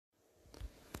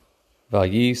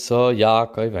Vayisa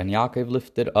Yaakov, and Yaakov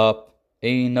lifted up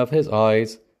ein of his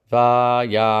eyes,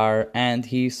 Vayar, and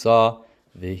he saw,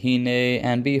 Vihine,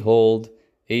 and behold,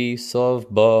 Esav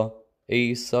ba,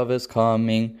 Esav is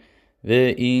coming,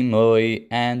 Ve'imoi,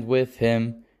 and with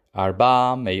him,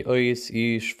 Arba me'ois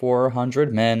ish,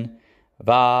 400 men,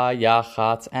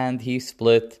 Vayachatz, and he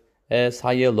split, Es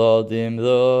hayelodim,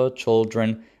 the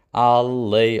children, Al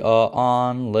Leah,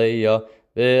 on Leah,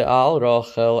 Ve'al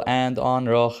Rachel, and on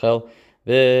Rachel,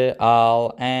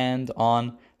 Ve'al, and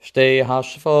on Shtei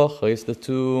hashvachos, the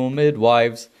two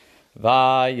midwives,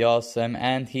 Vayasem,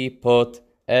 and he put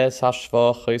Es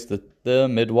hashvachos, the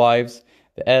midwives,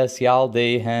 Ve'es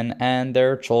yaldehen, and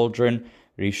their children,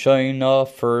 Rishona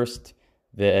first,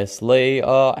 Ve'es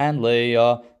Leah, and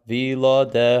Leah,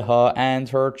 Viladeha, and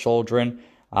her children,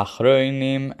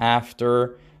 Achronim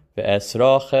after, Ve'es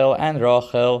Rachel, and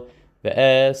Rachel,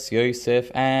 Ve'es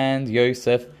Yosef, and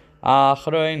Yosef,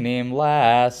 Achronim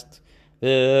last,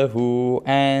 Vehu,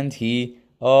 and he,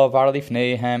 of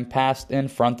Arlifnehem, passed in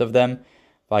front of them,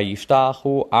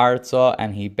 Vayishtachu arza,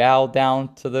 and he bowed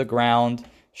down to the ground,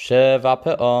 Sheva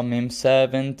pe'amim,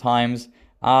 7 times,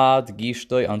 Ad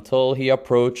gishtoi, until he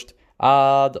approached,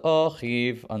 Ad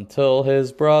achiv, until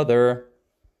his brother.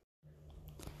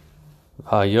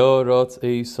 Vayorotz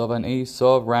Esav, and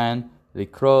Esav ran,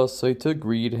 Likrosoi, to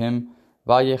greet him,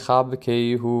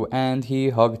 Vayechabkehu, and he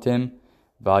hugged him,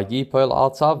 Vayipol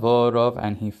al tzavarav,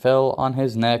 and he fell on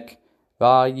his neck,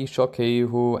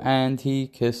 Vayishokehu, and he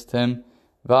kissed him,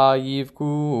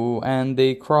 Vayivku, and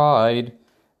they cried,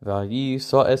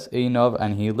 Vayisa es einav,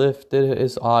 and he lifted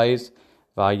his eyes,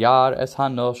 Vayar es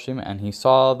hanoshim, and he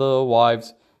saw the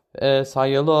wives, Es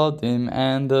hayelodim,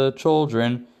 and the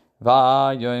children,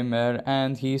 Vayomer,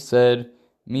 and he said,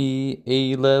 Mi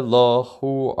eile loch,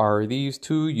 who are these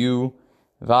to you?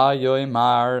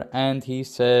 Vayomer, and he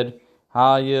said,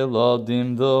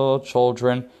 Hayelodim, the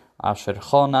children, Asher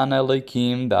chonan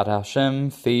elikim, that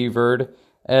Hashem favored,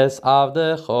 Es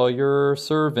avdecha, your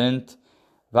servant,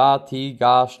 Vati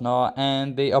gashna,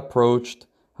 and they approached,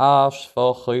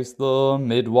 Hashvachos, the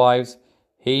midwives,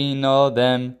 Heina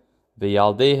them,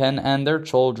 V'yaldehen, and their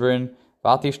children,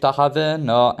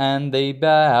 Vatishtachavena, and they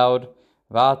bowed,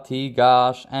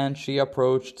 Vatigash, and she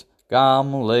approached,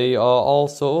 Gam Leah,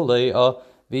 also Leah,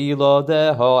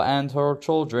 Viladeha, and her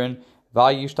children,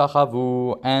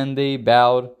 Vayishtachavu, and they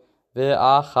bowed,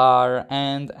 Ve'achar,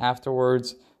 and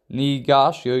afterwards,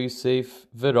 Nigash Yosef,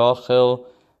 V'Rachel,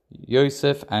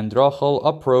 Yosef and Rachel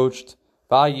approached,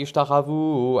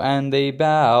 Vayishtachavu, and they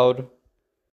bowed.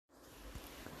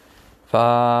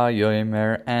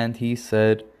 Vayomer, and he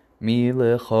said, Mi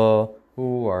lecha,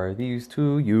 who are these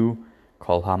to you?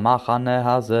 Kol hamachane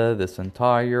hazeh, this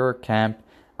entire camp,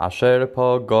 Asher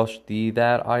pagoshti,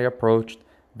 that I approached,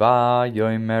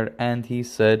 Vayomer, and he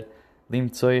said,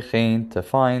 Limtzoi chen, to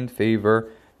find favor,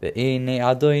 Ve'ene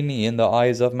adoni, in the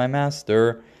eyes of my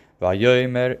master.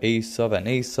 Vayomer Esav, and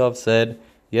Esav said,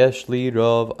 Yesh li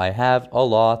rov, I have a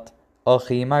lot,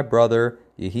 Achi, my brother,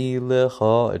 Yehi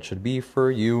lecha, it should be for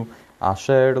you,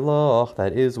 Asher loch,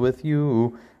 that is with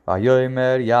you.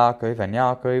 Vayomer Yaakov, and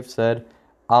Yaakov said,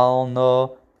 Al na,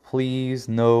 please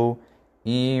no,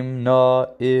 Im na,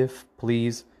 if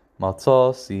please,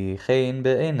 Matzasi chen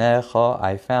be'enecha,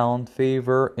 I found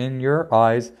favor in your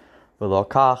eyes,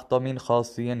 V'lokachta min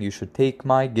chasi, and you should take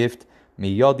my gift,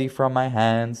 Miyodi, from my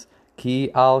hands,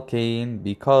 Ki al kain,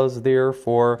 because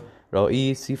therefore,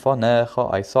 Ra'i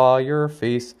sifanecha, I saw your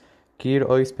face, Kir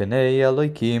ois penei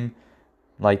Elokim,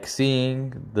 like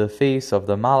seeing the face of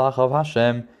the Malach of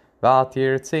Hashem,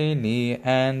 Vatir tzeini,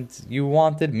 and you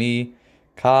wanted me,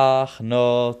 Kach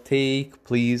no, take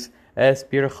please, Es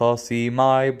birchasi,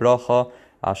 my bracha,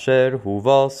 Asher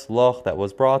huvas loch, that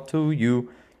was brought to you,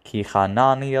 Ki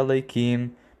chanani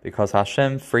Elokim, because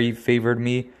Hashem favored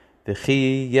me,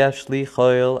 V'chi yesh li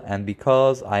choil, and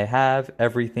because I have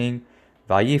everything,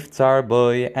 Vayiftzar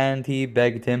boy, and he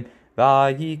begged him,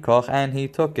 Vayikoch, and he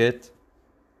took it.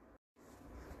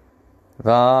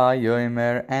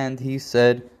 Vayomer, and he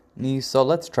said, Nisa,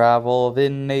 let's travel,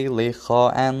 V'nei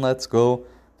lecha, and let's go,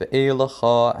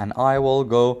 V'elecha, and I will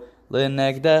go,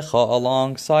 L'negdecha,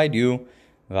 alongside you,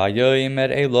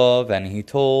 Vayomer elov, and he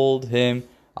told him,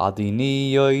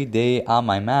 Adini yoidei,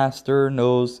 my master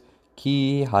knows,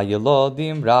 Ki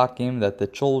hayelodim rakim, that the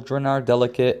children are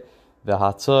delicate,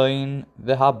 V'hatzoin,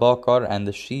 v'habakar, and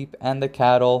the sheep and the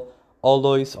cattle,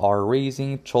 Olois are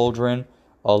raising children,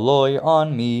 Oloi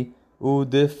on me,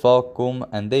 Udifakum,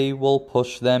 and they will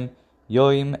push them,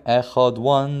 Yoim echad,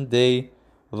 one day,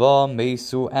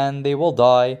 V'mesu, and they will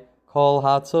die, Kol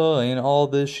hatzoin, all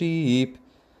the sheep,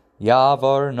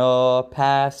 Yavar na,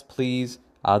 pass please,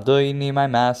 Adoini, my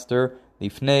master,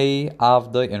 lifnei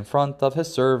avdoi, in front of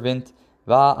his servant,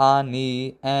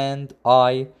 va'ani, and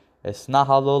I,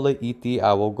 esnahalo le'iti,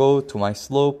 I will go to my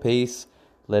slow pace,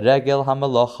 leregel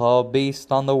hamalacha,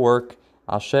 based on the work,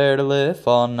 asher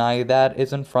lefanai, that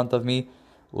is in front of me,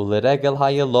 uleregel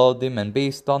hayalodim, and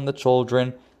based on the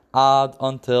children, ad,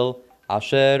 until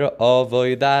asher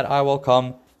avoy, that I will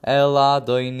come, el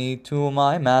adoini, to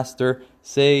my master,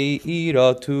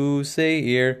 seira, to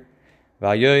seir.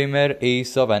 Vayomer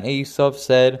Esav, and Esav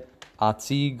said,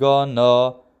 Atziga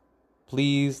na,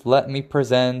 please let me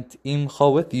present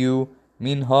imcha with you,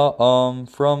 min ha'am,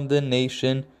 from the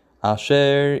nation,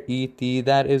 asher iti,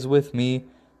 that is with me.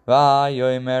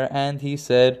 Vayomer, and he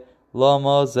said,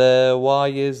 Lama zeh, why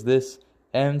is this?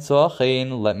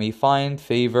 Emtzachein, let me find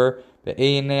favor,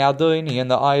 be'einei Adoni, in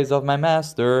the eyes of my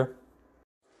master.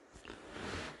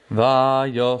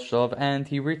 Vayishlach, and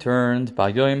he returned,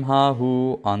 Bayom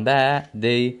hahu, on that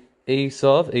day,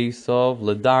 Esav,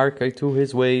 ledarkai, to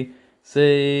his way,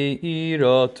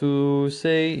 Seira, to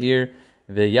Seir,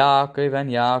 Ve'Yaakov, and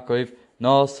Yaakov,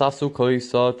 Nosa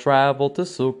Sukoisa, traveled to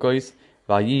Sukos,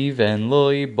 Vayiven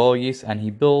loi boyis, and he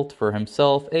built for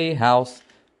himself a house,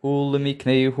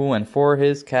 Ulemiknehu, and for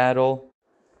his cattle.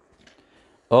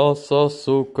 Also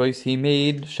Sukos, he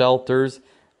made shelters,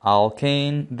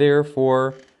 Al-Kain,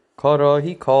 therefore, Kara,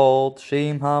 he called,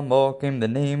 Shem HaMokim, the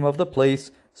name of the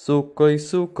place,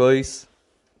 Sukos.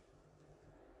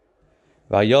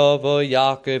 Vayava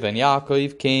Yaakov, and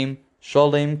Yaakov came,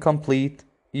 Shalem, complete,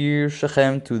 Ir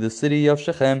Shechem, to the city of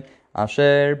Shechem,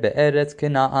 Asher be'eretz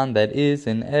Canaan, that is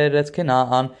in Eretz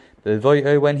Canaan,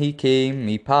 Bevoy, when he came,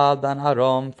 Mi Padan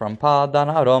Aram, from Padan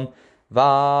Aram,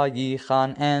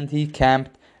 Vayichan, and he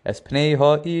camped, Es Pnei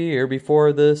Ha'ir,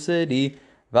 before the city,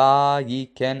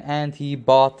 Vayiken, and he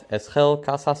bought Eschel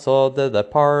Kasasod, the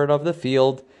part of the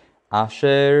field,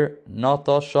 Asher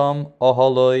Notasham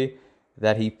Oholoi,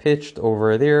 that he pitched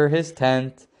over there his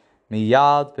tent,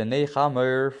 Miyad B'nei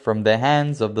Chamor, from the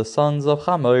hands of the sons of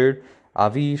Chamor,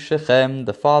 Avi Shechem,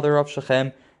 the father of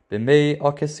Shechem, B'mei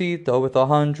Akesito, with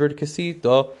 100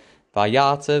 Kesito,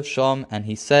 Vayatzev Sham, and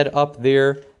he set up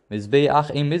there Mizbeach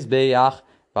a Mizbeach,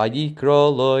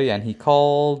 Vayikro Loi, and he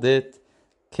called it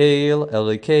Kael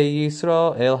Elikei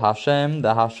Yisrael, Hashem,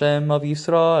 the Hashem of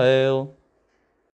Yisrael.